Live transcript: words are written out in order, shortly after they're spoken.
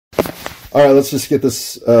All right, let's just get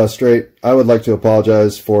this straight. I would like to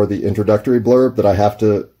apologize for the introductory blurb that I have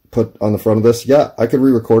to put on the front of this. Yeah, I could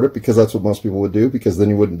re-record it because that's what most people would do, because then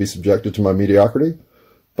you wouldn't be subjected to my mediocrity.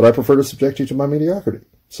 But I prefer to subject you to my mediocrity.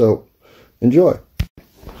 So, enjoy.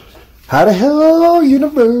 How the hell,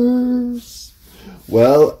 universe?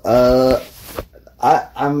 Well,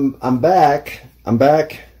 I'm back. I'm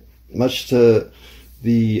back, much to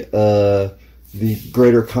the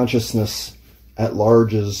greater consciousness at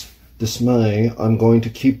large's dismay. I'm going to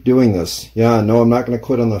keep doing this. Yeah, no, I'm not going to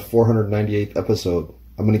quit on the 498th episode.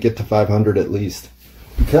 I'm going to get to 500 at least.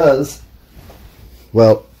 Because,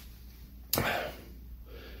 well,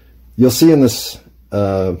 you'll see in this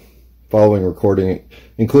following recording,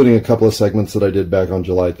 including a couple of segments that I did back on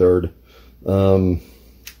July 3rd,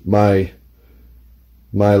 my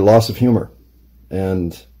loss of humor.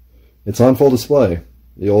 And it's on full display.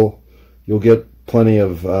 You'll get plenty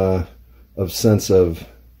of sense of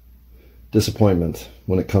disappointment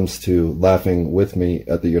when it comes to laughing with me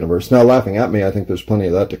at the universe. Now, laughing at me, I think there's plenty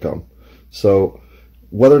of that to come. So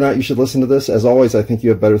whether or not you should listen to this, as always, I think you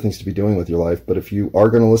have better things to be doing with your life. But if you are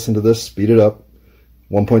going to listen to this, speed it up.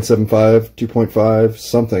 1.75, 2.5,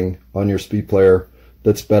 something on your speed player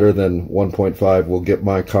that's better than 1.5 will get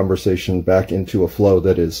my conversation back into a flow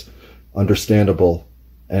that is understandable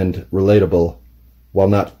and relatable while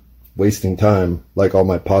not wasting time like all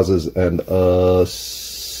my pauses and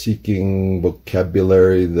seeking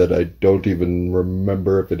vocabulary that I don't even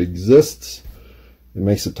remember if it exists. It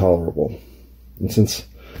makes it tolerable. And since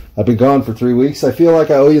I've been gone for 3 weeks, I feel like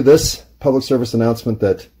I owe you this public service announcement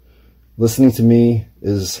that listening to me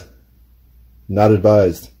is not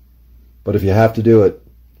advised. But if you have to do it,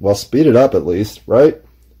 well, speed it up at least, right?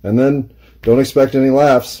 And then don't expect any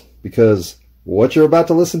laughs, because what you're about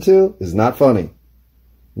to listen to is not funny.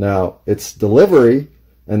 Now, its delivery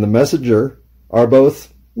and the messenger are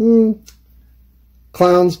both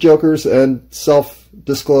clowns, jokers, and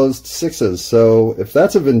self-disclosed sixes. So if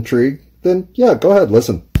that's of intrigue, then yeah, go ahead,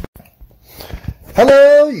 listen.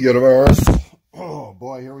 Hello, universe. Oh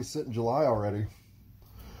boy, here we sit in July already.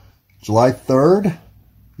 July 3rd?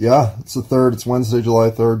 Yeah, it's the 3rd. It's Wednesday, July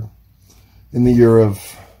 3rd. In the year of,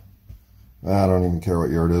 I don't even care what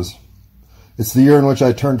year it is. It's the year in which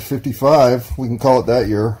I turned 55. We can call it that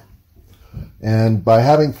year. And by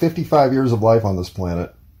having 55 years of life on this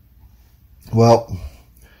planet, well,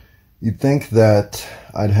 you'd think that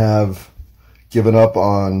I'd have given up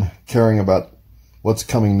on caring about what's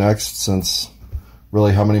coming next, since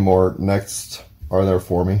really how many more nexts are there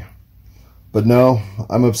for me? But no,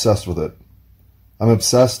 I'm obsessed with it. I'm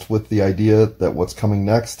obsessed with the idea that what's coming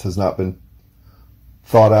next has not been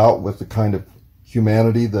thought out with the kind of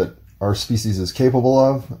humanity that our species is capable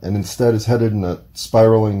of, and instead is headed in a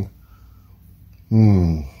spiraling,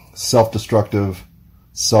 self-destructive,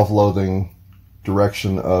 self-loathing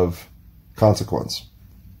direction of consequence.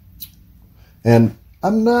 And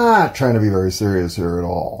I'm not trying to be very serious here at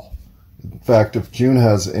all. In fact, if June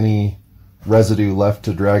has any residue left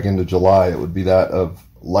to drag into July, it would be that of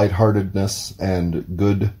lightheartedness and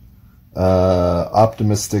good,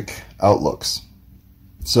 optimistic outlooks.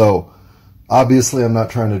 So, obviously, I'm not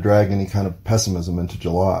trying to drag any kind of pessimism into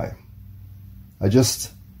July. I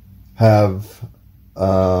just have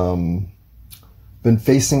been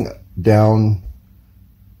facing down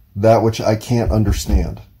that which I can't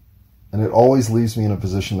understand. And it always leaves me in a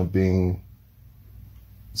position of being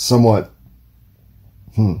somewhat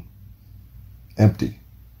empty.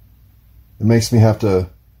 It makes me have to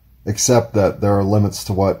accept that there are limits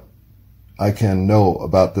to what I can know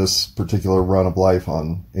about this particular run of life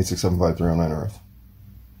on 8675309 Earth.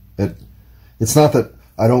 It's not that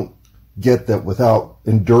I don't get that without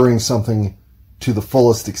enduring something to the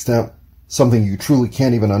fullest extent, something you truly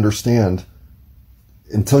can't even understand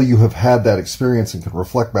until you have had that experience and can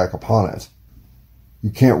reflect back upon it, you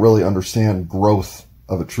can't really understand growth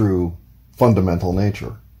of a true fundamental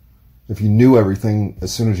nature. If you knew everything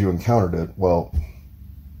as soon as you encountered it, well,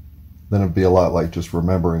 then it'd be a lot like just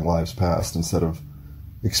remembering lives past instead of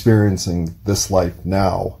experiencing this life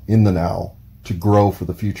now, in the now, to grow for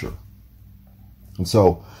the future. And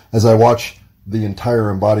so, as I watch the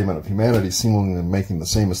entire embodiment of humanity seemingly making the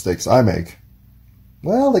same mistakes I make,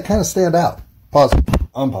 well, they kind of stand out. Pause.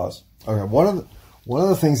 Unpause. Okay, one of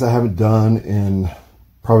the things I haven't done in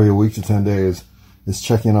probably a week to 10 days is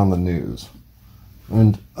check in on the news.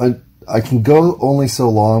 And I can go only so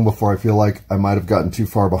long before I feel like I might have gotten too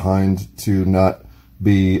far behind to not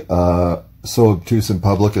be so obtuse in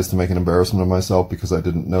public as to make an embarrassment of myself because I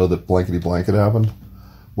didn't know that blankety blank had happened.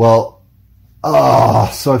 Well,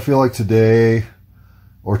 so I feel like today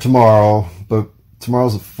or tomorrow, but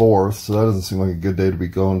tomorrow's the 4th, so that doesn't seem like a good day to be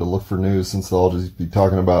going to look for news, since they'll all just be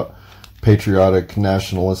talking about patriotic,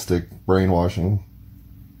 nationalistic brainwashing.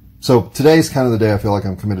 So today's kind of the day I feel like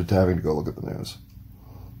I'm committed to having to go look at the news.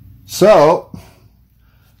 So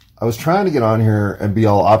I was trying to get on here and be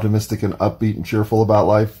all optimistic and upbeat and cheerful about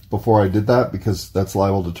life before I did that, because that's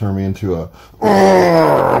liable to turn me into a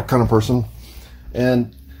kind of person.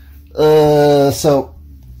 And so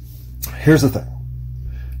here's the thing.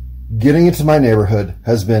 Getting into my neighborhood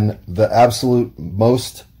has been the absolute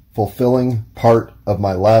most fulfilling part of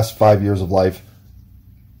my last 5 years of life.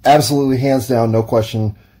 Absolutely, hands down, no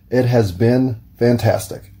question. It has been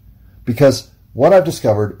fantastic. Because what I've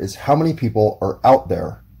discovered is how many people are out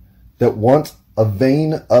there that want a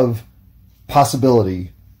vein of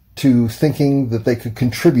possibility to thinking that they could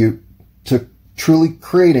contribute to truly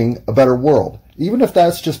creating a better world. Even if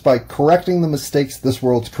that's just by correcting the mistakes this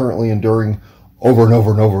world's currently enduring over and over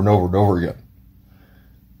and over and over and over again.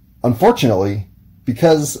 Unfortunately,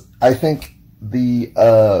 because I think the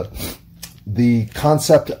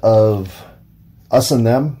concept of us and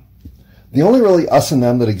them, the only really us and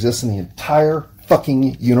them that exists in the entire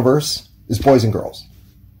fucking universe is boys and girls.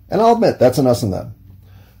 And I'll admit, that's an us and them.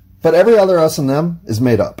 But every other us and them is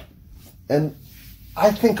made up. And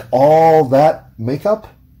I think all that makeup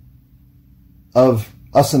of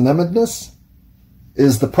us and themedness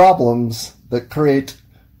is the problems that create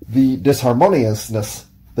the disharmoniousness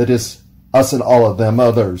that is us and all of them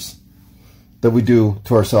others that we do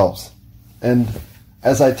to ourselves. And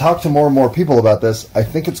as I talk to more and more people about this, I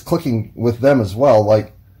think it's clicking with them as well.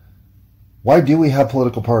 Like, why do we have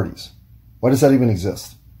political parties? Why does that even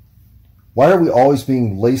exist? Why are we always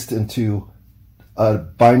being laced into a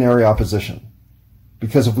binary opposition?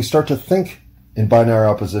 Because if we start to think in binary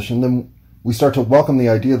opposition, then we start to welcome the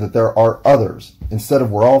idea that there are others instead of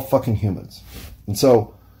we're all fucking humans. And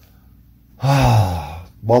so,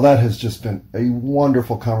 while that has just been a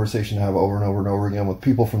wonderful conversation to have over and over and over again with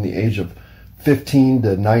people from the age of 15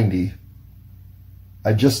 to 90,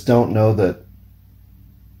 I just don't know that,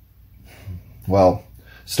 well,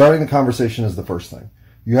 starting the conversation is the first thing.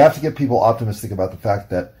 You have to get people optimistic about the fact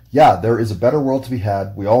that, yeah, there is a better world to be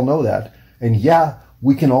had. We all know that. And yeah,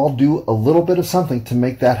 we can all do a little bit of something to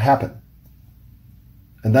make that happen.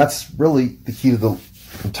 And that's really the key to the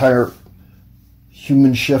entire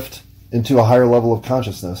human shift into a higher level of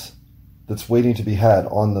consciousness that's waiting to be had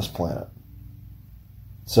on this planet.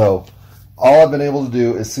 So all I've been able to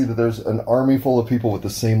do is see that there's an army full of people with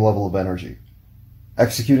the same level of energy.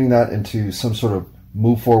 Executing that into some sort of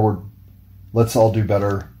move forward, let's all do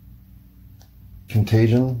better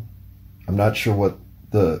contagion. I'm not sure what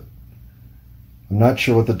the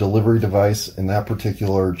delivery device in that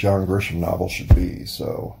particular John Grisham novel should be.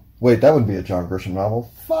 So, wait, that would be a John Grisham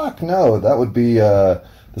novel? Fuck no, that would be the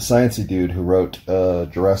sciencey dude who wrote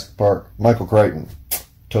Jurassic Park, Michael Crichton.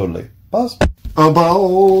 Totally. Pause.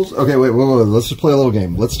 Pause. Okay, wait. Let's just play a little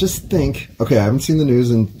game. Let's just think. Okay, I haven't seen the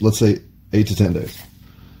news in, let's say, 8 to 10 days.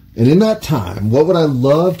 And in that time, what would I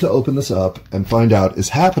love to open this up and find out is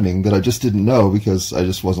happening that I just didn't know because I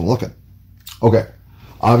just wasn't looking? Okay.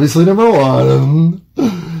 Obviously, number one,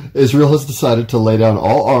 Israel has decided to lay down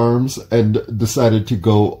all arms and decided to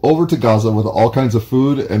go over to Gaza with all kinds of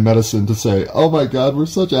food and medicine to say, oh my God, we're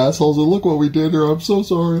such assholes and look what we did here. I'm so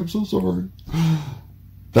sorry. I'm so sorry.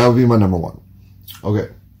 That would be my number one.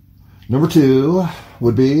 Okay. Number two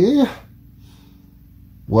would be,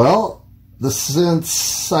 well,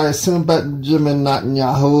 since I assume Benjamin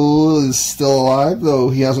Netanyahu is still alive, though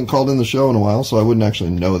he hasn't called in the show in a while, so I wouldn't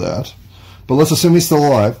actually know that. But let's assume he's still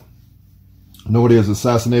alive. Nobody has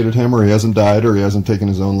assassinated him, or he hasn't died, or he hasn't taken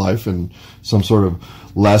his own life in some sort of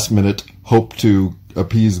last-minute hope to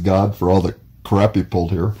appease God for all the crap he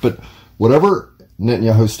pulled here. But whatever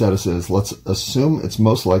Netanyahu's status is, let's assume it's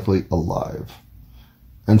most likely alive.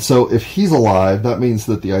 And so if he's alive, that means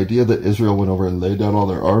that the idea that Israel went over and laid down all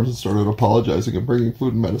their arms and started apologizing and bringing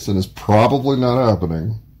food and medicine is probably not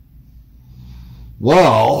happening.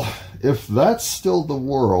 Well, if that's still the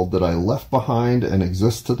world that I left behind and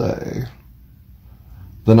exists today,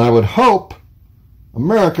 then I would hope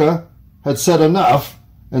America had said enough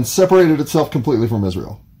and separated itself completely from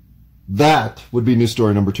Israel. That would be news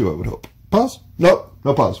story number 2, I would hope. Pause? Nope.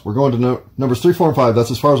 No pause. We're going to numbers 3, 4, and 5. That's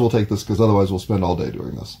as far as we'll take this, because otherwise we'll spend all day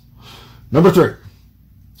doing this. Number 3.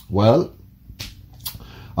 Well,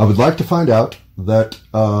 I would like to find out that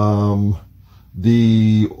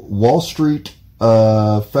the Wall Street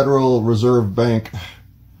Federal Reserve Bank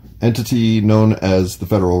entity known as the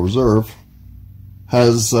Federal Reserve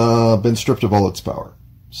has been stripped of all its power.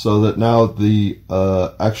 So that now the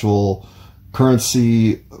actual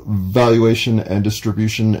currency valuation and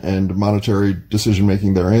distribution and monetary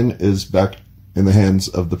decision-making therein is back in the hands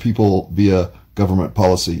of the people via government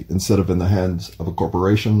policy instead of in the hands of a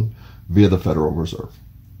corporation via the Federal Reserve.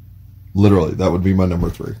 Literally, that would be my number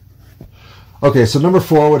 3. Okay, so number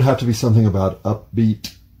 4 would have to be something about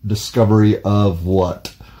upbeat discovery of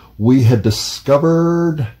what? We had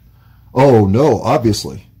discovered... Oh, no,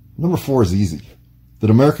 obviously. Number 4 is easy. That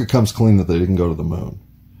America comes clean that they didn't go to the moon.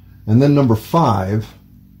 And then number 5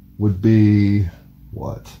 would be...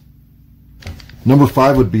 what? Number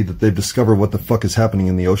 5 would be that they've discovered what the fuck is happening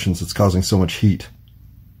in the oceans that's causing so much heat.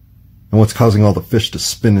 And what's causing all the fish to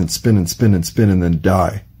spin and spin and spin and spin and then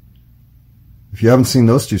die. If you haven't seen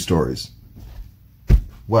those 2 stories,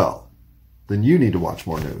 well, then you need to watch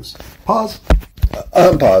more news. Pause.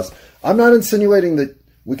 Pause. I'm not insinuating that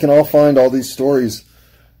we can all find all these stories.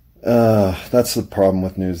 That's the problem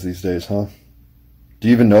with news these days, huh? Do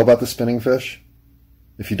you even know about the spinning fish?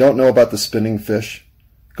 If you don't know about the spinning fish,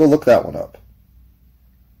 go look that one up.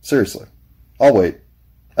 Seriously. I'll wait.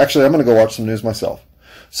 Actually, I'm going to go watch some news myself.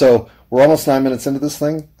 So, we're almost 9 minutes into this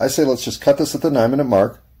thing. I say let's just cut this at the 9-minute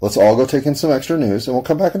mark. Let's all go take in some extra news, and we'll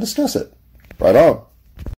come back and discuss it. Right on.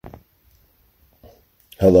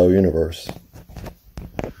 Hello, universe.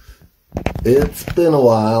 It's been a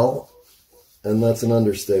while, and that's an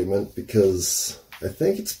understatement, because I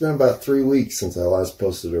think it's been about 3 weeks since I last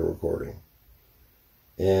posted a recording.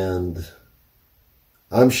 And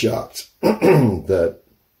I'm shocked that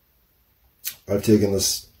I've taken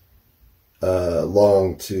this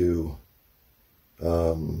long to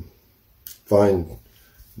find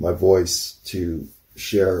my voice to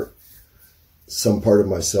share some part of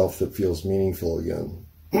myself that feels meaningful again.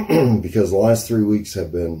 Because the last 3 weeks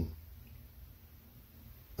have been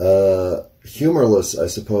humorless, I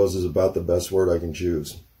suppose, is about the best word I can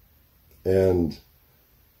choose. And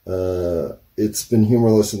it's been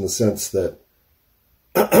humorless in the sense that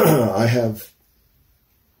I have...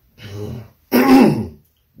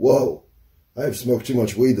 Whoa. I have smoked too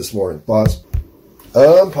much weed this morning. Pause.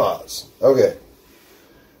 Pause. Okay.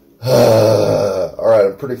 Alright,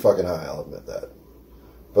 I'm pretty fucking high, I'll admit that.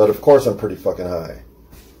 But of course I'm pretty fucking high.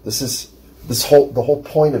 The whole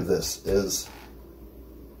point of this is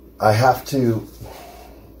I have to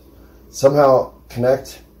somehow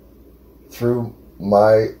connect through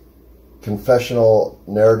my confessional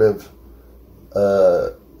narrative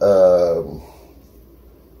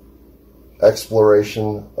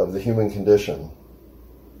exploration of the human condition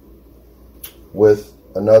with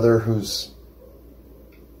another who's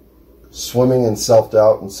swimming in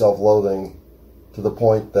self-doubt and self-loathing to the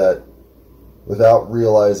point that without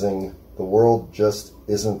realizing the world just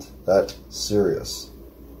isn't that serious.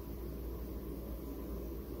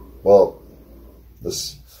 Well,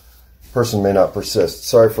 this person may not persist.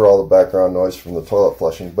 Sorry for all the background noise from the toilet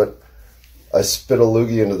flushing, but I spit a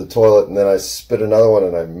loogie into the toilet and then I spit another one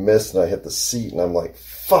and I missed and I hit the seat and I'm like,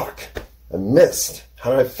 fuck, I missed.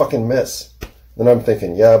 How did I fucking miss? Then I'm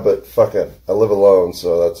thinking, yeah, but fuck it. I live alone,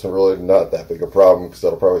 so that's really not that big a problem because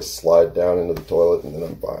that'll probably slide down into the toilet and then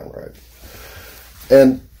I'm fine, right?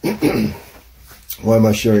 And why am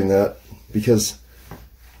I sharing that? Because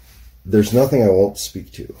there's nothing I won't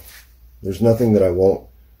speak to. There's nothing that I won't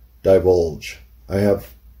divulge. I have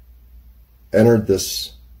entered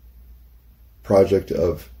this project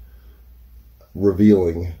of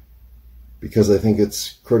revealing because I think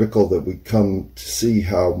it's critical that we come to see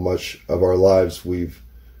how much of our lives we've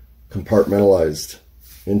compartmentalized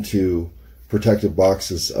into protective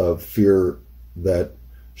boxes of fear that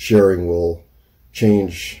sharing will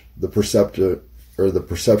change the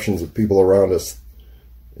perceptions of people around us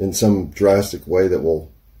in some drastic way that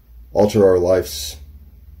will alter our life's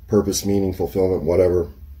purpose, meaning, fulfillment, whatever.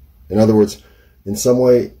 In other words, in some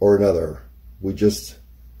way or another, we just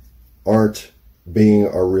aren't being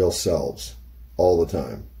our real selves all the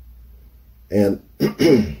time. And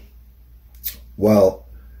while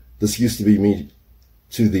this used to be me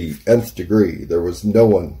to the nth degree, there was no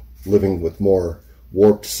one living with more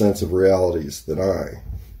warped sense of realities than I.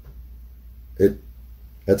 It,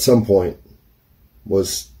 at some point,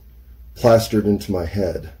 was plastered into my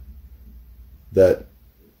head that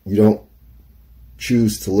you don't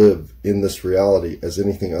choose to live in this reality as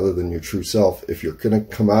anything other than your true self if you're going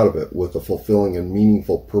to come out of it with a fulfilling and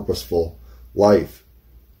meaningful, purposeful life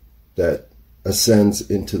that ascends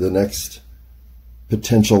into the next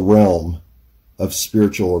potential realm of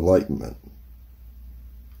spiritual enlightenment.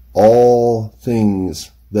 All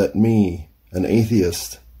things that me, an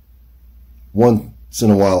atheist, once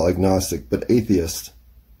in a while agnostic, but atheist,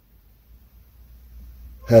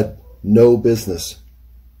 had no business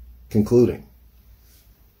concluding.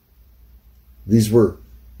 These were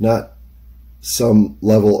not some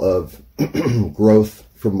level of growth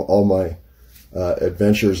from all my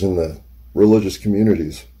adventures in the religious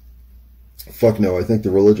communities. Fuck no, I think the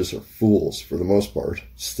religious are fools for the most part,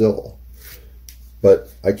 still. But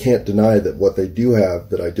I can't deny that what they do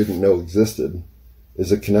have that I didn't know existed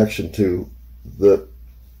is a connection to the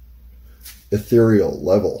ethereal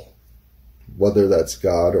level, whether that's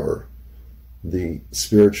God or the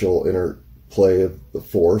spiritual interplay of the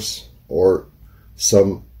Force, or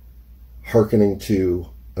some hearkening to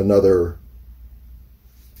another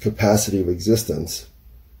capacity of existence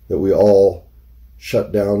that we all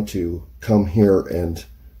shut down to come here and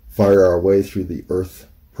fire our way through the Earth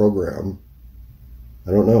program.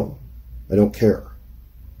 I don't know. I don't care.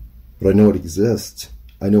 But I know it exists.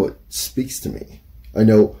 I know it speaks to me. I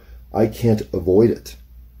know I can't avoid it.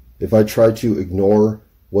 If I try to ignore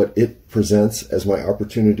what it presents as my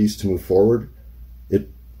opportunities to move forward, it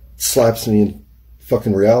slaps me in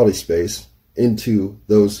fucking reality space into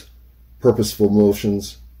those purposeful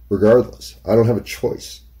motions regardless. I don't have a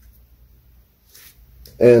choice.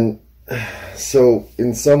 And so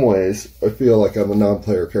in some ways, I feel like I'm a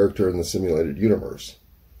non-player character in the simulated universe.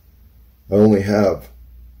 I only have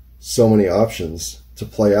so many options to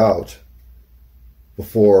play out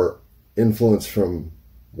before influence from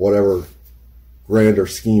whatever grander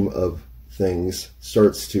scheme of things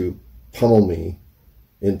starts to pummel me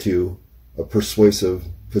into a persuasive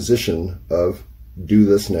position of do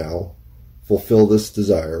this now, fulfill this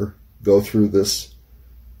desire, go through this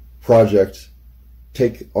project,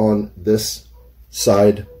 take on this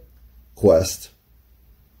side quest,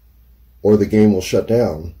 or the game will shut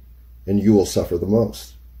down and you will suffer the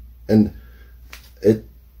most. And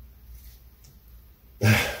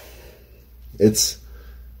it's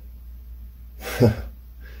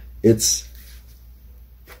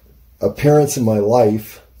appearance in my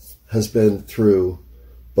life has been through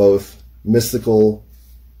both mystical,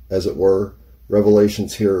 as it were,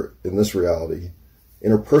 revelations here in this reality,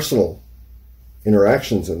 interpersonal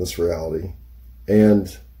interactions in this reality,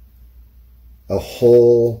 and a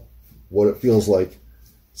whole, what it feels like,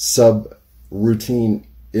 sub-routine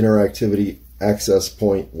interactivity access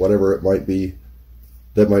point, whatever it might be,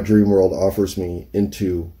 that my dream world offers me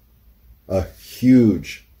into a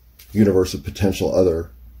huge universe of potential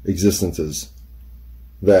other existences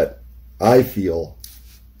that I feel,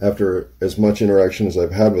 after as much interaction as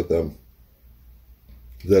I've had with them,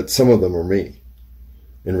 that some of them are me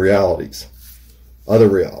in realities, other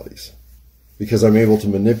realities, because I'm able to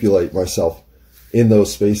manipulate myself in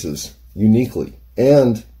those spaces uniquely.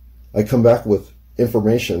 And I come back with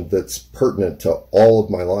information that's pertinent to all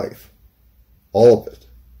of my life, all of it.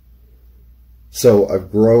 So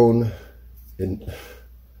I've grown in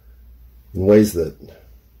ways that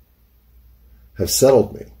have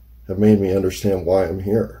settled me, have made me understand why I'm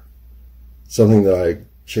here. Something that I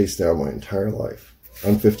chased down my entire life.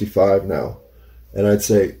 I'm 55 now, and I'd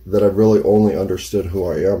say that I've really only understood who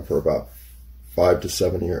I am for about 5 to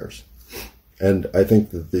 7 years. And I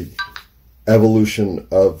think that the evolution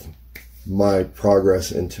of my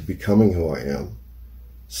progress into becoming who I am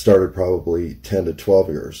started probably 10 to 12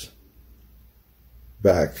 years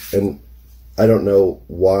back. And I don't know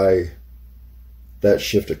why that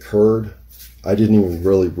shift occurred. I didn't even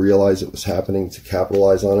really realize it was happening to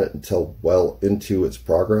capitalize on it until well into its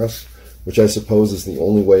progress, which I suppose is the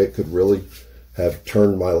only way it could really have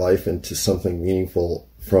turned my life into something meaningful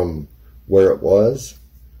from where it was.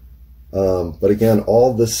 But again,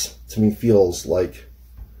 all this to me feels like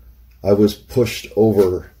I was pushed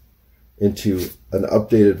over into an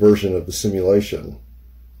updated version of the simulation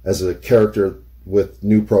as a character with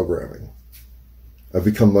new programming. I've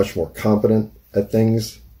become much more competent at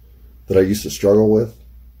things that I used to struggle with.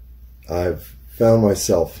 I've found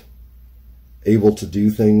myself able to do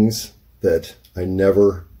things that I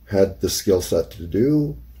never had the skill set to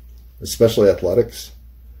do, especially athletics.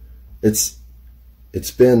 It's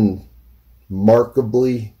been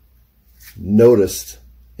markedly noticed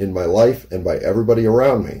in my life and by everybody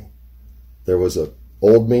around me. There was a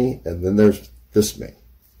old me, and then there's this me.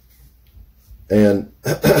 And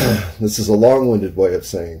this is a long-winded way of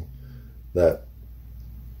saying that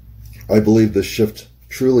I believe this shift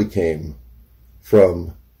truly came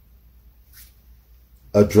from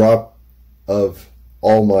a drop of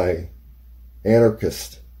all my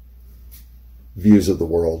anarchist views of the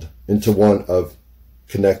world into one of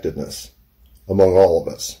connectedness among all of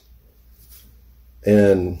us.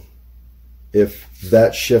 And if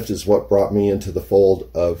that shift is what brought me into the fold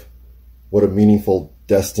of what a meaningful,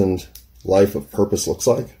 destined life of purpose looks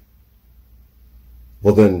like,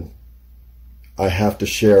 well then I have to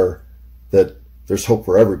share that there's hope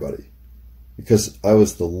for everybody. because I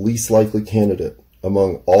was the least likely candidate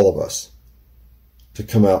among all of us to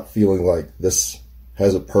come out feeling like this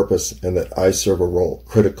has a purpose and that I serve a role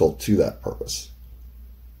critical to that purpose.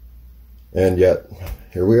 And yet,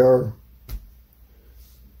 here we are.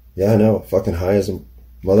 Yeah, I know, fucking high as a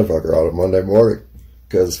motherfucker on a Monday morning.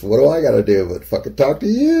 Because what do I gotta do but fucking talk to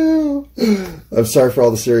you? I'm sorry for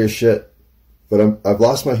all the serious shit, but I've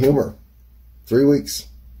lost my humor. 3 weeks.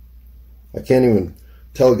 I can't even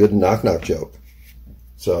tell a good knock-knock joke.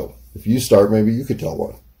 So, if you start, maybe you could tell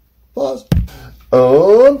one. Pause.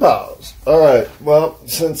 Oh, and pause. Alright, well,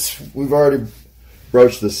 since we've already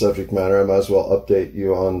broached this subject matter, I might as well update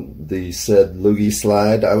you on the said loogie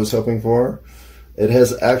slide I was hoping for. It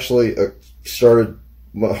has actually started,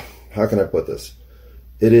 well, how can I put this?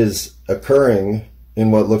 It is occurring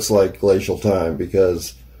in what looks like glacial time,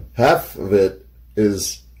 because half of it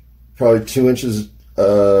is probably 2 inches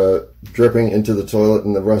dripping into the toilet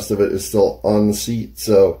and the rest of it is still on the seat.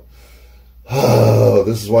 So,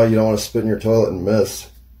 this is why you don't want to spit in your toilet and miss.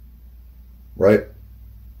 Right?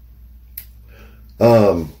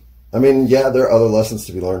 I mean, yeah, there are other lessons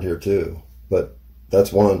to be learned here too, but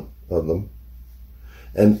that's one of them.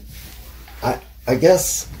 And I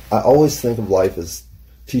guess I always think of life as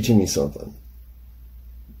teaching me something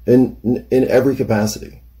in every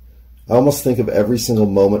capacity. I almost think of every single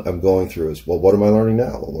moment I'm going through as, well, what am I learning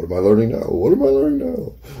now? Well, what am I learning now? What am I learning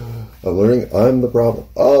now? I'm learning I'm the problem.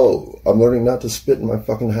 Oh, I'm learning not to spit in my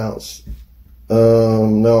fucking house.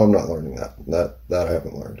 No, I'm not learning that. That I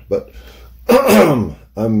haven't learned. But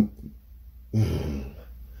I'm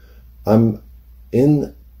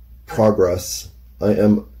in progress. I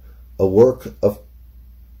am a work of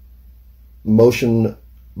motion,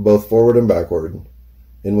 both forward and backward,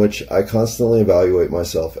 in which I constantly evaluate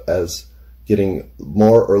myself as getting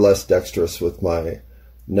more or less dexterous with my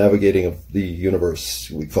navigating of the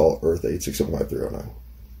universe we call Earth 8675309.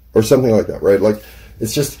 Or something like that, right? Like,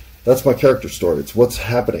 it's just, that's my character story. It's what's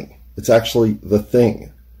happening. It's actually the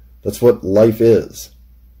thing. That's what life is.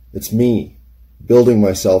 It's me building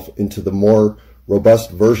myself into the more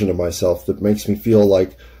robust version of myself that makes me feel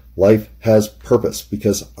like life has purpose,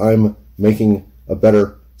 because I'm making a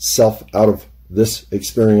better self out of this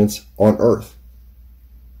experience on Earth.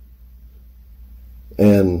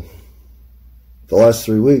 And the last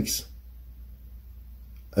 3 weeks,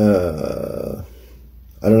 I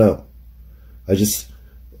don't know.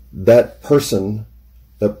 That person,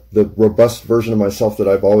 the robust version of myself that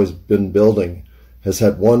I've always been building, has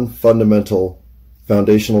had one fundamental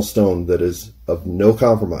foundational stone that is of no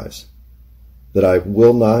compromise, that I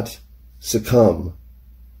will not succumb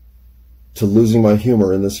to losing my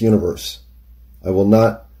humor in this universe. I will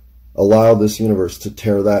not allow this universe to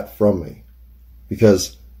tear that from me,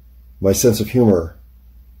 because my sense of humor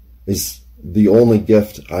is the only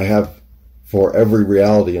gift I have for every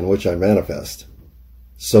reality in which I manifest,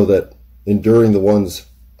 so that enduring the ones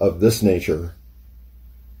of this nature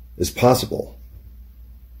is possible.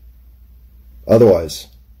 Otherwise,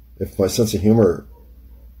 if my sense of humor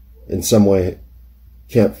in some way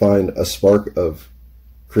can't find a spark of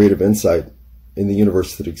creative insight in the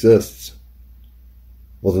universe that exists,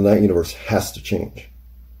 well, then that universe has to change,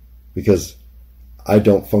 because I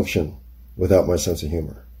don't function without my sense of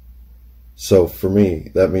humor. So for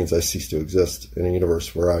me, that means I cease to exist in a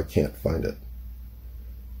universe where I can't find it.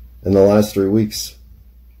 In the last 3 weeks,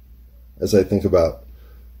 as I think about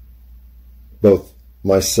both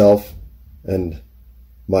myself and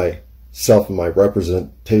my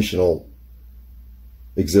representational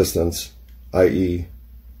existence, i.e.,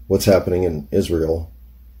 what's happening in Israel,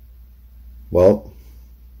 well,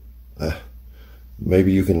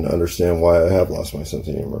 maybe you can understand why I have lost my sense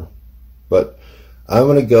of humor. But I'm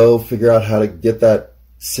going to go figure out how to get that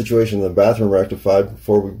situation in the bathroom rectified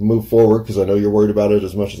before we move forward, because I know you're worried about it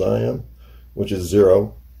as much as I am, which is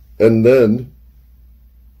zero. And then,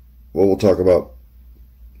 well, we'll talk about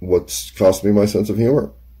what's cost me my sense of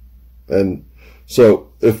humor. And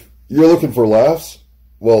so if you're looking for laughs,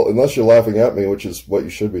 well, unless you're laughing at me, which is what you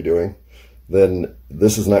should be doing, then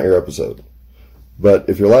this is not your episode. But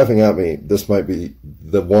if you're laughing at me, this might be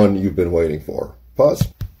the one you've been waiting for.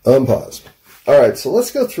 Pause. Unpause. All right, so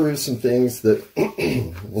let's go through some things that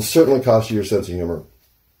will certainly cost you your sense of humor,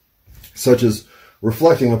 such as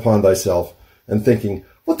reflecting upon thyself and thinking,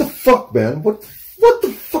 what the fuck, man? What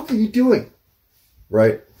the fuck are you doing?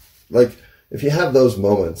 Right? Like, if you have those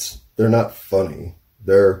moments, they're not funny.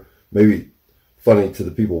 They're maybe funny to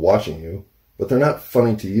the people watching you, but they're not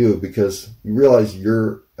funny to you, because you realize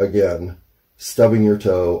you're, again, stubbing your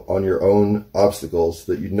toe on your own obstacles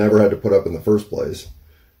that you never had to put up in the first place.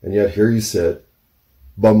 And yet here you sit,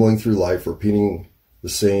 bumbling through life, repeating the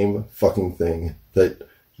same fucking thing that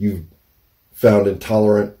you've found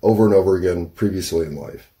intolerant over and over again previously in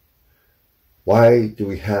life? Why do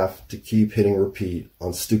we have to keep hitting repeat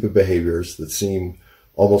on stupid behaviors that seem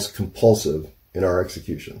almost compulsive in our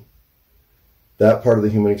execution? That part of the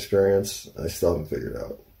human experience, I still haven't figured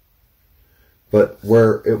out. But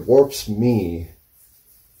where it warps me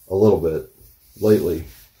a little bit lately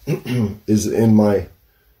is in my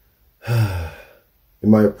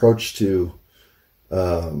approach to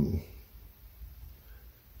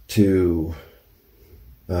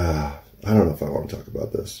I don't know if I want to talk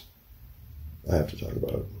about this. I have to talk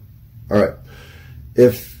about it. All right.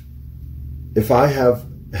 If I have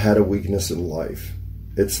had a weakness in life,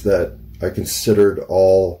 it's that I considered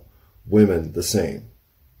all women the same.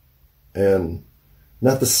 And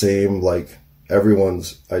not the same like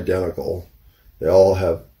everyone's identical. They all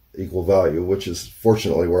have equal value, which is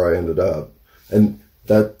fortunately where I ended up. And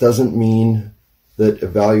that doesn't mean that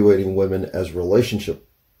evaluating women as relationship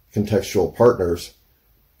contextual partners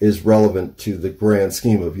is relevant to the grand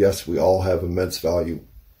scheme of, yes, we all have immense value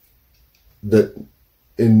that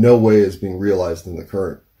in no way is being realized in the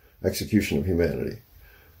current execution of humanity.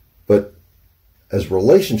 But as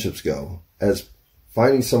relationships go, as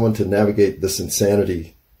finding someone to navigate this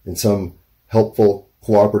insanity in some helpful,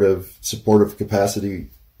 cooperative, supportive capacity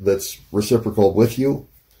that's reciprocal with you,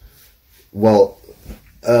 well,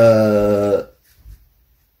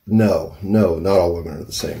 no, not all women are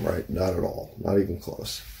the same, right? Not at all. Not even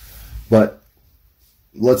close. But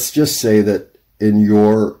let's just say that in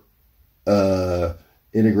your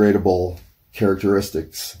integratable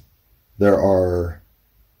characteristics, there are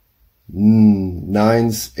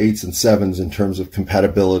 9s, 8s, and 7s in terms of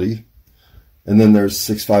compatibility. And then there's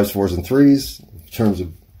 6, 5s, 4s, and 3s in terms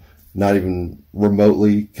of not even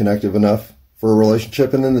remotely connective enough for a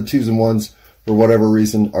relationship. And then the 2s and 1s, for whatever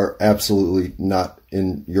reason, are absolutely not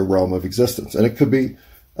in your realm of existence. And it could be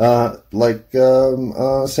like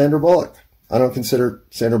Sandra Bullock. I don't consider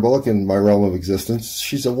Sandra Bullock in my realm of existence.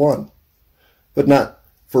 She's a 1. But not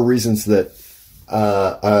for reasons that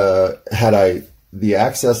had I the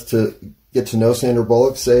access to get to know Sandra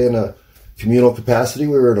Bullock, say in a communal capacity,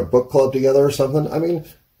 we were in a book club together or something, I mean,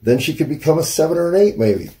 then she could become a 7 or an 8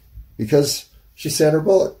 maybe, because she's Sandra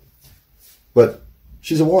Bullock. But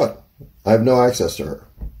she's a 1. I have no access to her.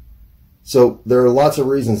 So there are lots of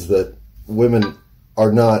reasons that women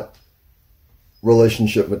are not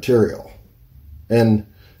relationship material. And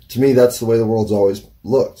to me, that's the way the world's always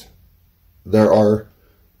looked. There are,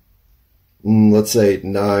 let's say,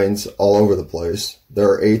 9s all over the place. There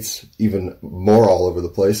are 8s even more all over the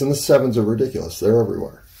place. And the 7s are ridiculous. They're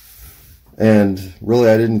everywhere. And really,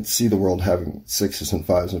 I didn't see the world having 6s and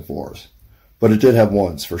 5s and 4s. But it did have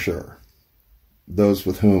 1s for sure. Those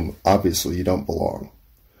with whom, obviously, you don't belong.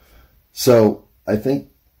 So I think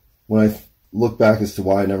when I look back as to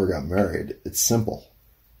why I never got married, it's simple.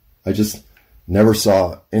 I just never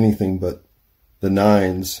saw anything but the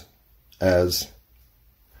 9s as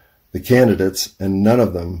the candidates, and none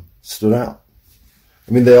of them stood out.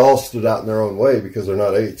 I mean, they all stood out in their own way because they're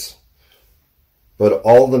not 8s. But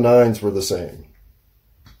all the 9s were the same.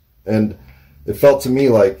 And it felt to me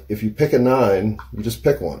like if you pick a 9, you just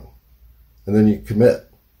pick one. And then you commit.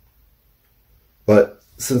 But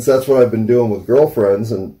since that's what I've been doing with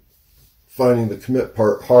girlfriends and finding the commit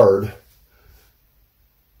part hard,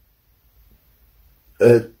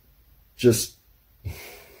 it just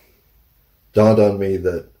dawned on me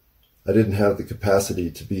that I didn't have the capacity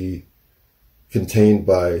to be contained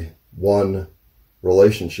by one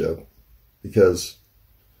relationship, because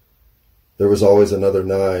there was always another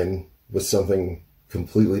 9 with something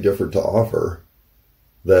completely different to offer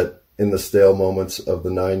that in the stale moments of the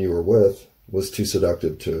 9 you were with was too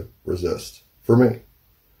seductive to resist for me.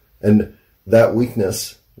 And that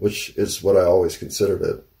weakness, which is what I always considered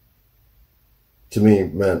it, to me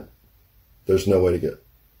meant there's no way to get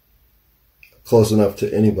close enough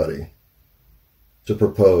to anybody to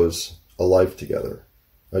propose a life together.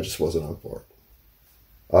 I just wasn't up for it,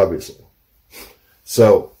 obviously.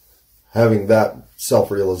 So having that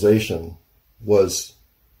self-realization was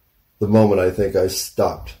the moment I think I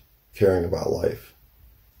stopped caring about life,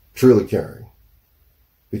 truly caring.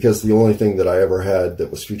 Because the only thing that I ever had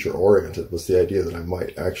that was future-oriented was the idea that I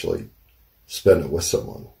might actually spend it with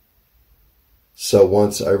someone. So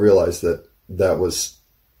once I realized that that was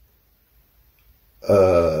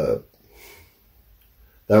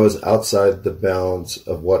outside the bounds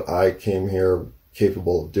of what I came here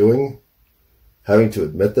capable of doing, having to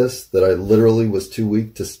admit this, that I literally was too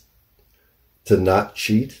weak to not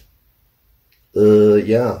cheat,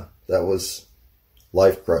 that was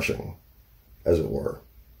life-crushing, as it were.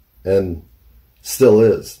 And still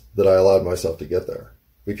is, that I allowed myself to get there.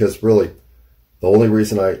 Because really, the only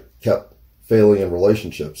reason I kept failing in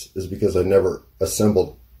relationships is because I never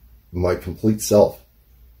assembled my complete self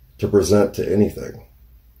to present to anything.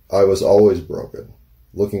 I was always broken,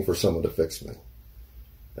 looking for someone to fix me.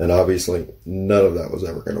 And obviously, none of that was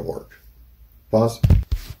ever going to work. Pause?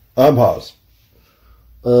 Unpause.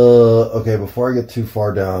 Okay, before I get too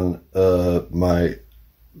far down my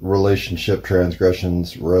relationship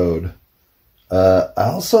transgressions road, I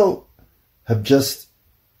also have just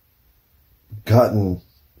gotten...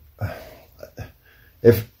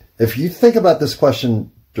 If you think about this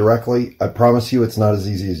question directly, I promise you it's not as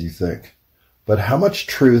easy as you think. But how much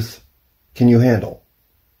truth can you handle?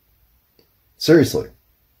 Seriously.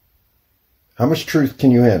 How much truth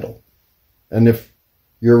can you handle? And if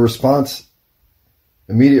your response,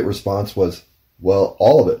 immediate response was, well,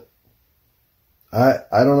 all of it.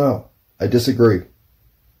 I don't know. I disagree.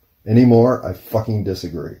 Anymore, I fucking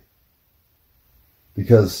disagree.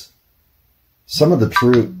 Because some of the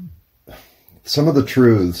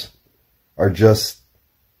truths are just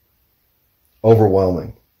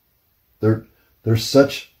overwhelming. There's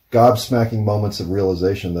such gobsmacking moments of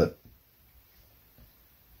realization that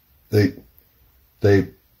they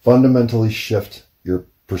fundamentally shift your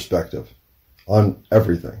perspective on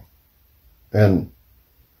everything. And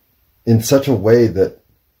in such a way that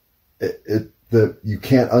that you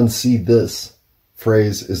can't unsee this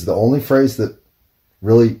phrase is the only phrase that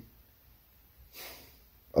really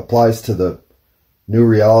applies to the new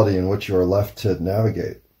reality in which you are left to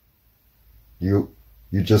navigate. You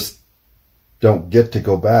just don't get to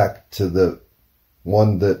go back to the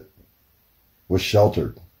one that was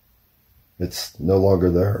sheltered. It's no longer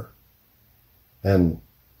there. And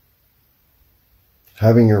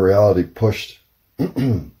having your reality pushed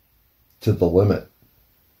to the limit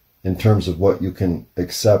in terms of what you can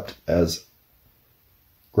accept as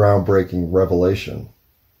groundbreaking revelation,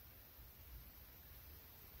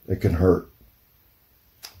 it can hurt.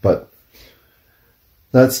 But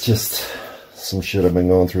that's just some shit I've been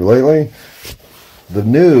going through lately. The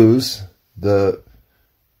news, the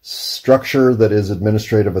structure that is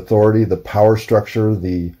administrative authority, the power structure,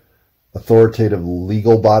 the authoritative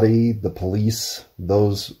legal body, the police,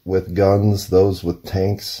 those with guns, those with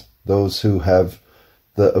tanks, those who have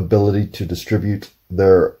the ability to distribute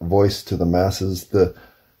their voice to the masses, the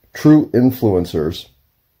true influencers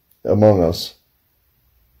among us.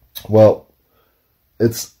 Well,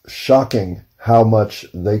 it's shocking how much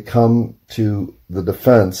they come to the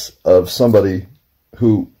defense of somebody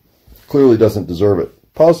who clearly doesn't deserve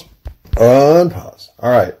it. Pause. Unpause.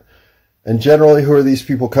 All right. And generally, who are these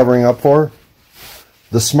people covering up for?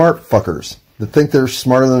 The smart fuckers that think they're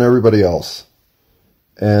smarter than everybody else.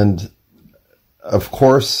 And, of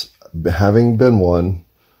course, having been one,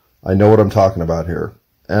 I know what I'm talking about here.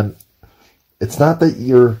 And it's not that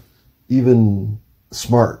you're even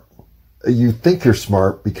smart. You think you're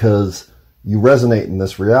smart because you resonate in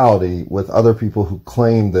this reality with other people who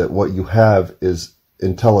claim that what you have is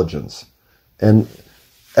intelligence. And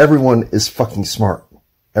everyone is fucking smart.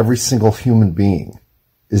 Every single human being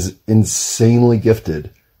is insanely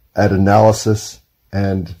gifted at analysis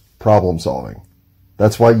and problem solving.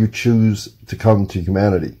 That's why you choose to come to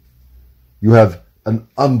humanity. You have an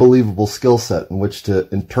unbelievable skill set in which to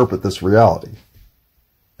interpret this reality.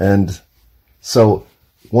 And so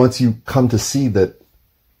once you come to see that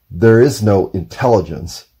there is no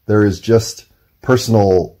intelligence, there is just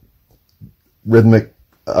personal rhythmic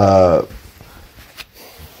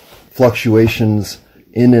fluctuations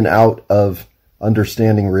in and out of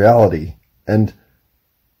understanding reality. And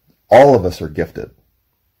all of us are gifted.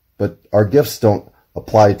 But our gifts don't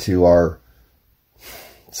apply to our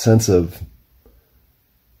sense of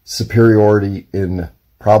superiority in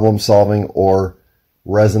problem solving or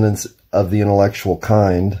resonance of the intellectual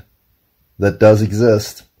kind that does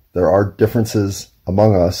exist. There are differences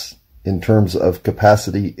among us in terms of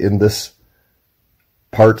capacity in this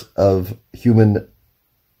part of human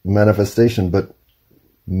manifestation, but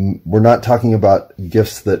we're not talking about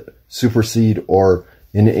gifts that supersede or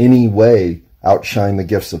in any way outshine the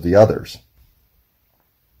gifts of the others.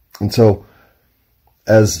 And so,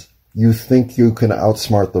 as you think you can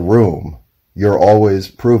outsmart the room, you're always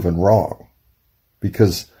proven wrong.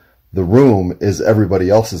 Because the room is everybody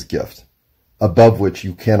else's gift, above which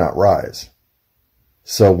you cannot rise.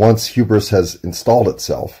 So once hubris has installed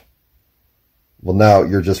itself, well, now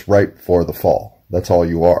you're just ripe for the fall. That's all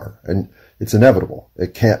you are. And it's inevitable.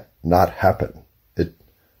 It can't not happen. It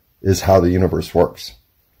is how the universe works.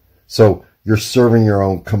 So you're serving your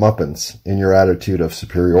own comeuppance in your attitude of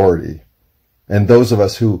superiority. And those of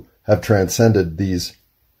us who have transcended these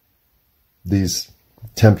these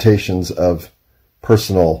temptations of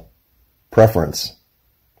personal preference,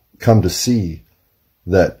 come to see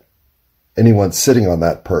that anyone sitting on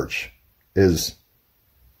that perch is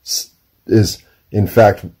in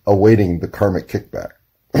fact awaiting the karmic kickback.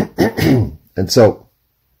 And so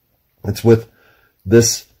it's with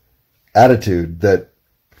this attitude that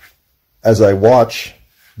as I watch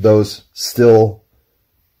those still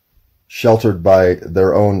sheltered by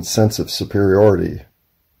their own sense of superiority,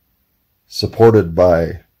 supported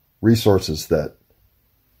by resources that,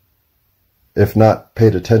 if not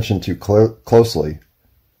paid attention to closely,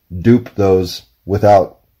 dupe those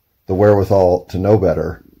without the wherewithal to know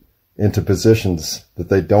better into positions that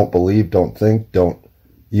they don't believe, don't think, don't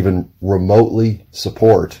even remotely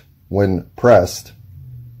support when pressed,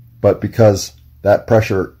 but because that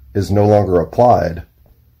pressure is no longer applied,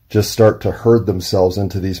 just start to herd themselves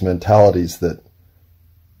into these mentalities that,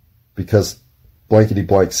 because blankety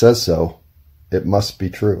blank says so, it must be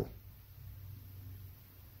true.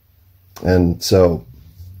 And so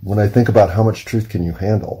when I think about how much truth can you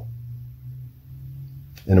handle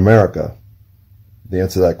in America, the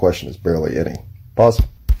answer to that question is barely any. Pause.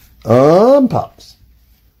 Pause.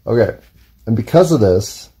 Okay. And because of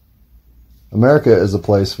this, America is a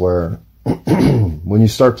place where when you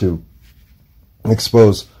start to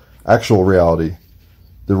expose actual reality,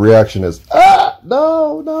 the reaction is, no,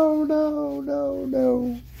 no, no, no,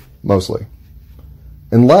 no. Mostly.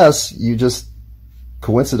 Unless you just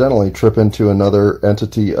coincidentally trip into another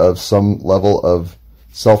entity of some level of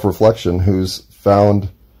self-reflection who's found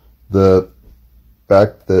the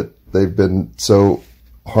fact that they've been so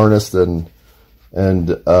harnessed and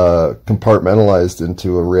compartmentalized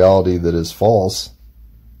into a reality that is false,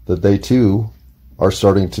 that they too are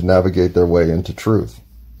starting to navigate their way into truth.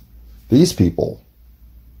 These people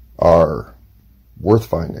are worth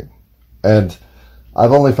finding. And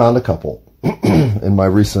I've only found a couple in my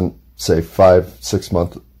recent, say, 5-6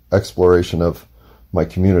 month exploration of my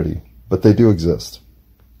community, but they do exist.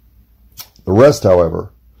 The rest,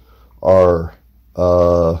 however, are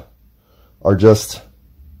just,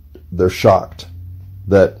 they're shocked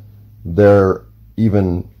that they're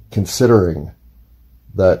even considering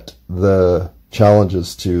that the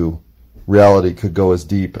challenges to reality could go as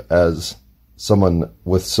deep as someone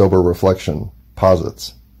with sober reflection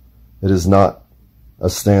posits. It is not a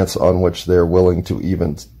stance on which they're willing to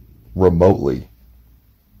even remotely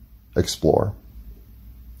explore.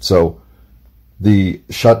 So the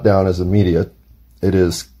shutdown is immediate. It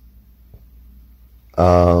is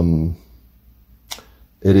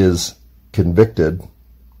convicted,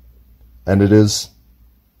 and it is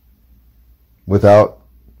without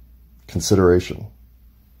consideration.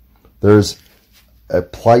 There's a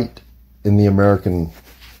plight in the American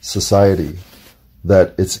society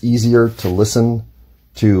that it's easier to listen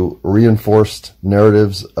to reinforced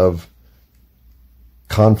narratives of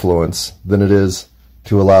confluence than it is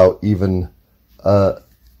to allow even a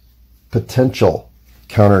potential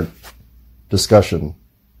counter discussion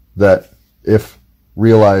that, if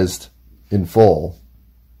realized in full,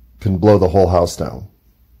 can blow the whole house down.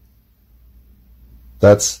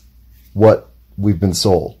 That's what we've been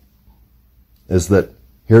sold, is that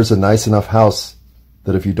here's a nice enough house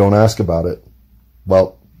that if you don't ask about it,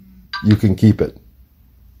 well, you can keep it.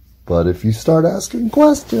 But if you start asking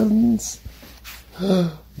questions,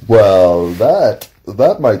 well, that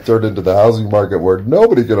might turn into the housing market where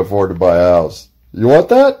nobody can afford to buy a house. You want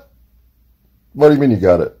that? What do you mean you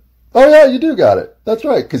got it? Oh yeah, you do got it. That's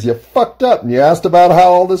right, because you fucked up and you asked about how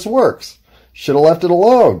all this works. Should have left it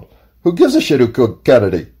alone. Who gives a shit who killed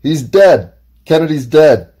Kennedy? He's dead. Kennedy's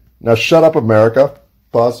dead. Now shut up, America.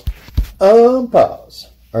 Pause. Pause.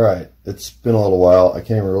 All right. It's been a little while. I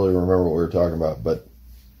can't even really remember what we were talking about, but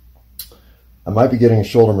I might be getting a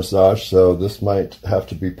shoulder massage, so this might have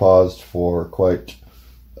to be paused for quite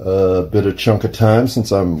a bit of chunk of time,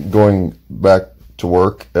 since I'm going back to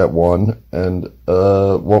work at 1 and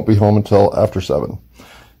won't be home until after 7.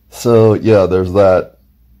 So yeah, there's that.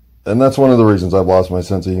 And that's one of the reasons I've lost my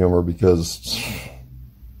sense of humor, because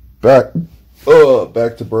back to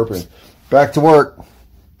burping. Back to work.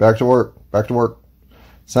 Back to work. Back to work.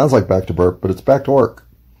 Sounds like back to burp, but it's back to work.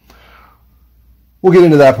 We'll get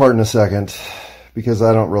into that part in a second, because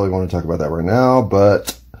I don't really want to talk about that right now.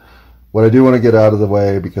 But what I do want to get out of the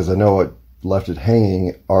way, because I know what left it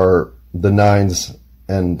hanging, are the 9s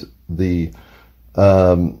and the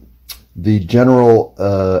general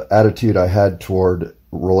attitude I had toward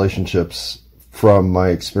relationships from my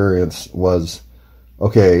experience was,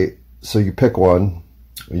 okay, so you pick one,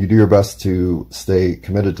 you do your best to stay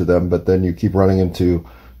committed to them, but then you keep running into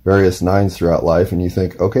various 9s throughout life, and you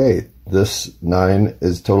think, okay, this 9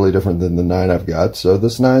 is totally different than the 9 I've got. So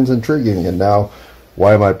this 9's intriguing. And now,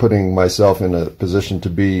 why am I putting myself in a position to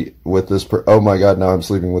be with this oh my God, now I'm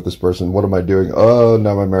sleeping with this person. What am I doing? Oh,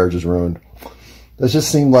 now my marriage is ruined. That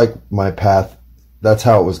just seemed like my path. That's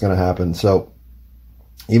how it was going to happen. So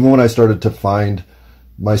even when I started to find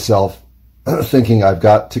myself thinking I've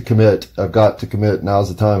got to commit, now's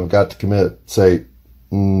the time, I've got to commit, say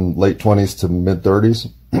late 20s to mid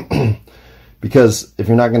 30s. Because if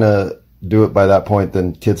you're not going to do it by that point,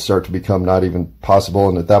 then kids start to become not even possible.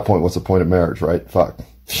 And at that point, what's the point of marriage, right? Fuck.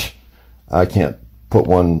 I can't put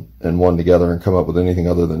one and one together and come up with anything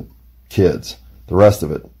other than kids. The rest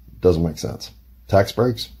of it doesn't make sense. Tax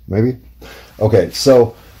breaks, maybe? Okay,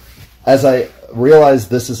 so as I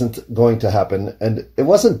realized this isn't going to happen, and it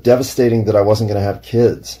wasn't devastating that I wasn't going to have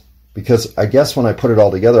kids, because I guess when I put it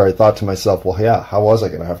all together, I thought to myself, well, yeah, how was I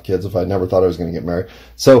going to have kids if I never thought I was going to get married?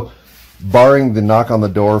 So barring the knock on the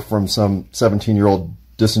door from some 17-year-old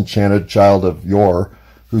disenchanted child of yore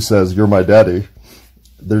who says, you're my daddy,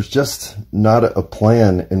 there's just not a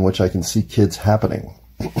plan in which I can see kids happening.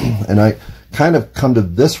 And I kind of come to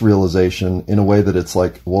this realization in a way that it's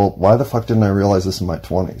like, well, why the fuck didn't I realize this in my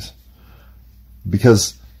 20s?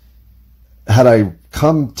 Because had I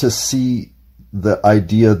come to see the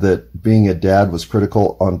idea that being a dad was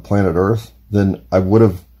critical on planet Earth, then I would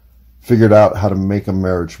have figured out how to make a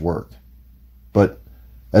marriage work. But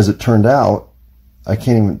as it turned out, I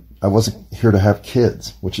wasn't here to have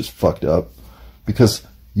kids, which is fucked up, because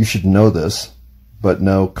you should know this, but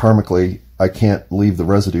no, karmically, I can't leave the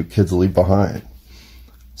residue kids leave behind.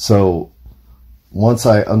 So once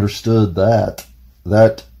I understood that,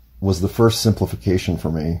 that was the first simplification for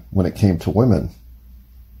me when it came to women,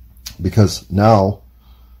 because now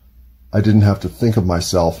I didn't have to think of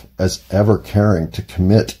myself as ever caring to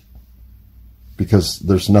commit, because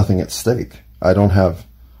there's nothing at stake. I don't have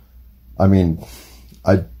anything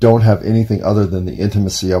other than the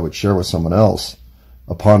intimacy I would share with someone else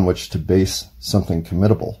upon which to base something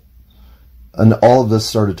committable. And all of this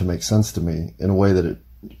started to make sense to me in a way that it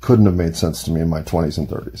couldn't have made sense to me in my 20s and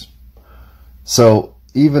 30s. So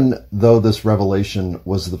even though this revelation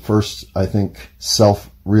was the first, I think,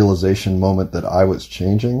 self-realization moment that I was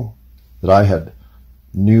changing, that I had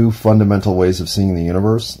new fundamental ways of seeing the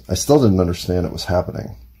universe, I still didn't understand it was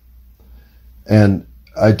happening. And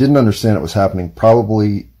I didn't understand it was happening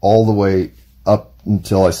probably all the way up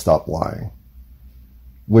until I stopped lying,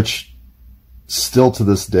 which still to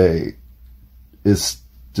this day is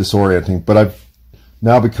disorienting. But I've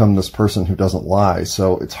now become this person who doesn't lie,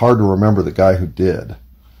 so it's hard to remember the guy who did.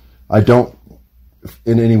 I don't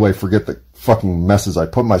in any way forget the fucking messes I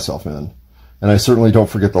put myself in, and I certainly don't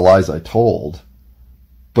forget the lies I told.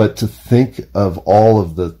 But to think of all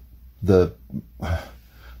of the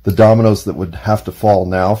dominoes that would have to fall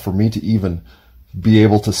now for me to even be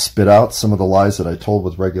able to spit out some of the lies that I told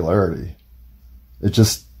with regularity,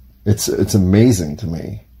 it's amazing to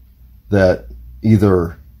me that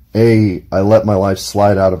either A, I let my life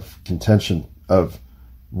slide out of contention of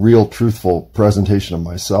real truthful presentation of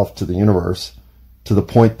myself to the universe to the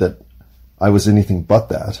point that I was anything but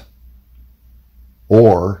that,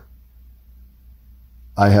 or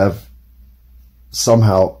I have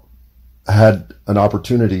somehow had an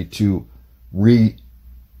opportunity to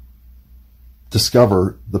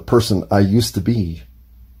rediscover the person I used to be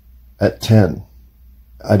at 10.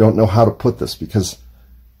 I don't know how to put this because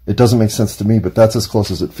it doesn't make sense to me, but that's as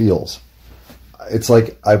close as it feels. It's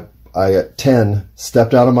like I at 10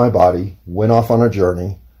 stepped out of my body, went off on a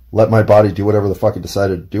journey, let my body do whatever the fuck it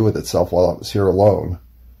decided to do with itself while I was here alone,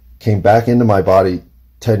 came back into my body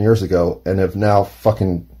 10 years ago, and have now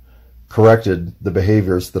fucking corrected the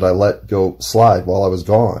behaviors that I let go slide while I was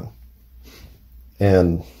gone.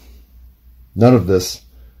 And none of this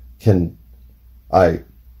can I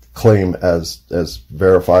claim as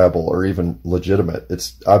verifiable or even legitimate.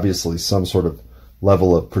 It's obviously some sort of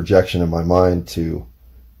level of projection in my mind to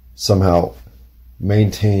somehow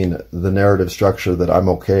maintain the narrative structure that I'm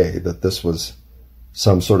okay, that this was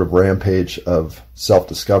some sort of rampage of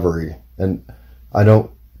self-discovery. And I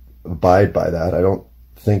don't abide by that. I don't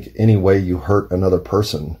think any way you hurt another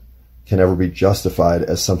person can ever be justified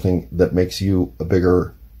as something that makes you a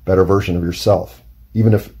bigger, better version of yourself,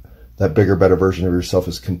 even if that bigger, better version of yourself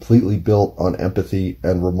is completely built on empathy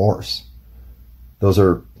and remorse. Those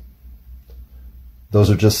are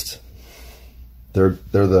just, they're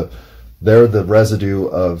the residue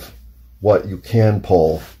of what you can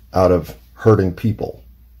pull out of hurting people.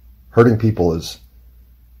 Hurting people is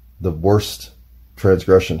the worst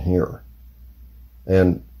transgression here.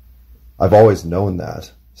 And I've always known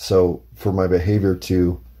that. So for my behavior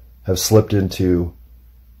to have slipped into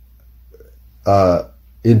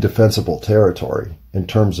indefensible territory in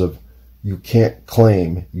terms of you can't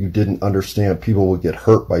claim you didn't understand people would get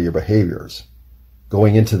hurt by your behaviors.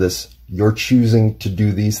 Going into this, you're choosing to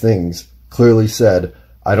do these things, clearly said,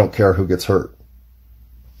 I don't care who gets hurt.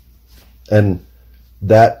 And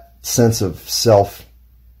that sense of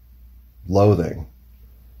self-loathing,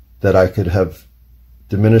 that I could have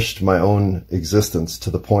diminished my own existence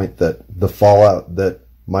to the point that the fallout that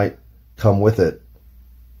might come with it,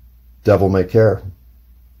 devil may care.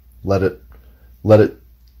 Let it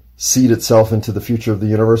seed itself into the future of the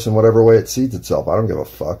universe in whatever way it seeds itself. I don't give a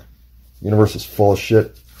fuck. The universe is full of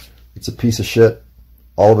shit. It's a piece of shit.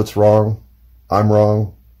 All of it's wrong. I'm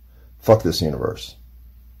wrong. Fuck this universe.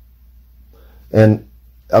 And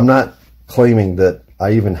I'm not claiming that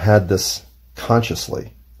I even had this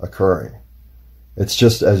consciously occurring. It's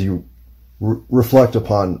just as you reflect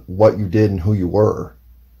upon what you did and who you were,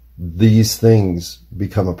 these things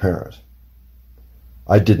become apparent.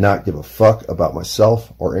 I did not give a fuck about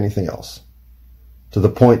myself or anything else, to the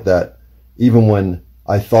point that even when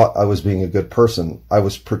I thought I was being a good person, I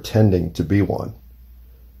was pretending to be one.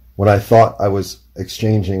 When I thought I was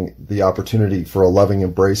exchanging the opportunity for a loving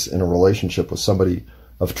embrace in a relationship with somebody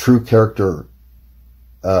of true character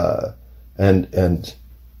and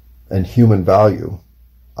human value,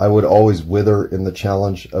 I would always wither in the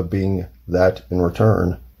challenge of being that in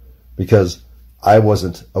return, because I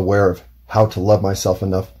wasn't aware of how to love myself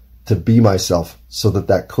enough to be myself so that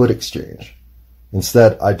that could exchange.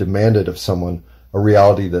 Instead, I demanded of someone a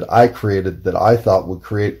reality that I created that I thought would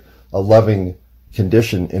create a loving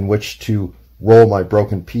condition in which to roll my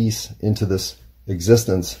broken piece into this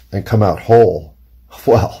existence and come out whole.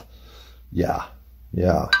 Well, yeah,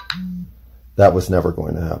 that was never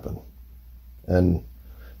going to happen. And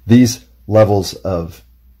these levels of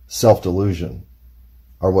self-delusion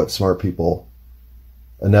are what smart people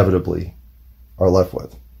inevitably are left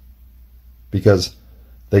with, because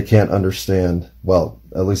they can't understand, well,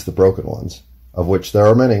 at least the broken ones, of which there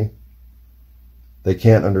are many. They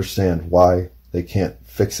can't understand why they can't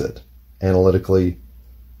fix it, analytically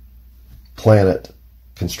plan it,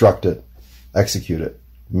 construct it, execute it,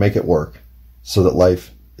 make it work so that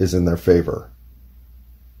life is in their favor.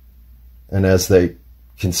 And as they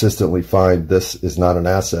consistently find this is not an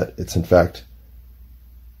asset, it's in fact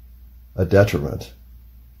a detriment,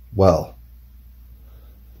 well,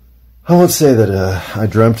 I won't say that I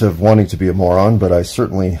dreamt of wanting to be a moron, but I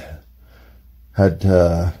certainly had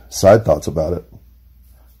side thoughts about it.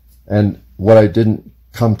 And what I didn't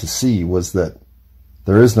come to see was that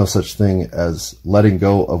there is no such thing as letting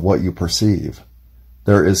go of what you perceive.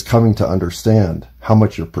 There is coming to understand how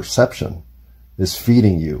much your perception is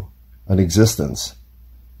feeding you an existence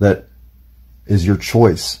that is your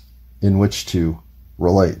choice in which to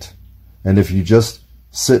relate. And if you just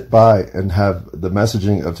sit by and have the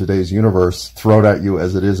messaging of today's universe thrown at you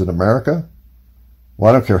as it is in America, well,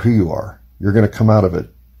 I don't care who you are. You're going to come out of it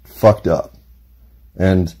fucked up.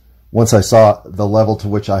 And once I saw the level to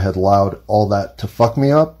which I had allowed all that to fuck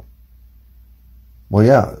me up, well,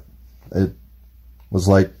 yeah, it was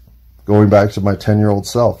like going back to my 10-year-old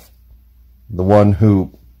self, the one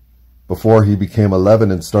who, before he became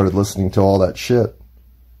 11 and started listening to all that shit,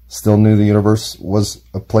 still knew the universe was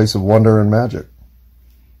a place of wonder and magic,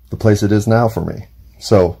 the place it is now for me.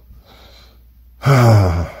 So,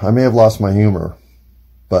 I may have lost my humor,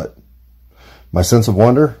 but my sense of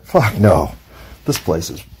wonder? Fuck no. This place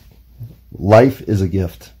is... Life is a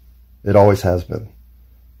gift. It always has been.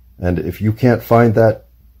 And if you can't find that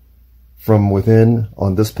from within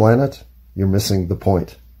on this planet, you're missing the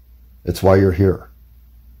point. It's why you're here.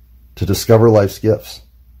 To discover life's gifts.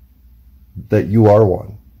 That you are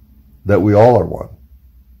one. That we all are one.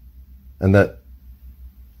 And that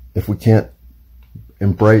if we can't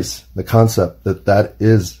embrace the concept that that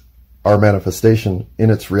is our manifestation in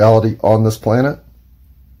its reality on this planet,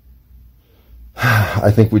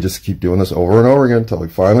 I think we just keep doing this over and over again until we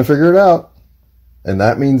finally figure it out. And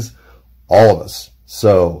that means all of us.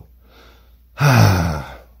 So,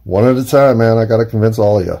 one at a time, man. I got to convince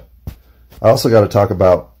all of you. I also got to talk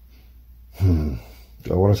about, do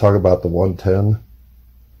I want to talk about the 110?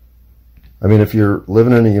 I mean, if you're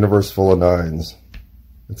living in a universe full of nines,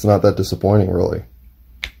 it's not that disappointing, really.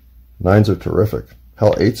 Nines are terrific.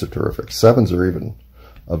 Hell, eights are terrific. Sevens are even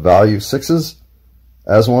of value. Sixes,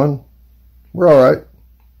 as one, we're all right.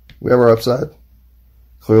 We have our upside.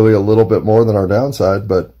 Clearly a little bit more than our downside,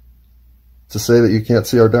 but to say that you can't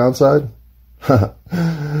see our downside?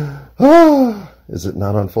 Is it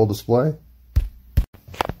not on full display?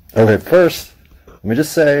 Okay, first, let me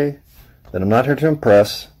just say that I'm not here to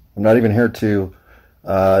impress. I'm not even here to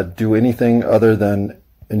do anything other than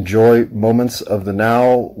enjoy moments of the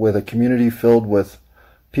now with a community filled with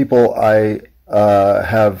people I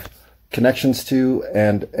have connections to,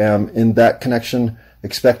 and am in that connection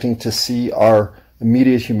expecting to see our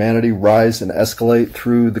immediate humanity rise and escalate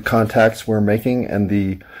through the contacts we're making and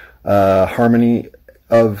the harmony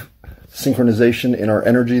of synchronization in our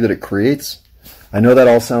energy that it creates. I know that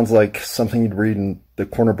all sounds like something you'd read in the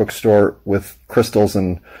corner bookstore with crystals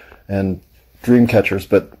and dream catchers,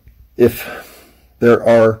 but if there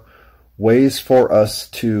are ways for us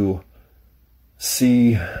to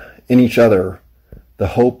see in each other the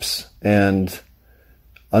hopes and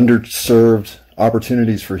underserved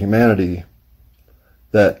opportunities for humanity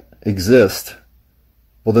that exist,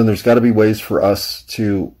 well, then there's got to be ways for us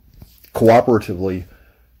to cooperatively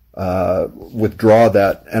withdraw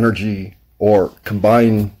that energy or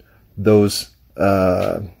combine those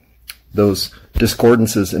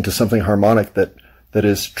discordances into something harmonic that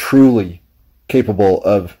is truly capable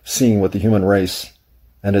of seeing what the human race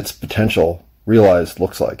and its potential realized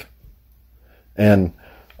looks like. And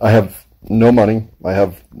I have no money, I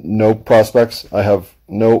have no prospects, I have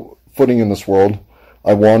no footing in this world.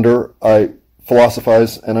 I wander, I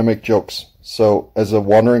philosophize, and I make jokes. So as a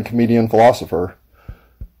wandering comedian philosopher,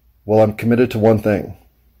 well, I'm committed to one thing,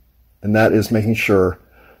 and that is making sure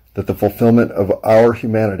that the fulfillment of our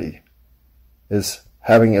humanity is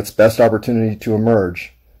having its best opportunity to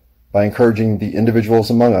emerge by encouraging the individuals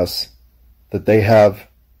among us that they have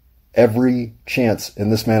every chance in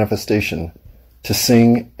this manifestation to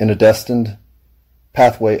sing in a destined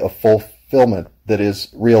pathway of fulfillment that is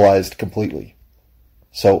realized completely.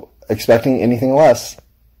 So expecting anything less,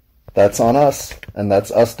 that's on us, and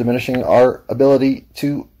that's us diminishing our ability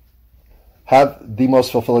to have the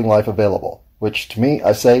most fulfilling life available, which to me,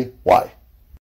 I say, why?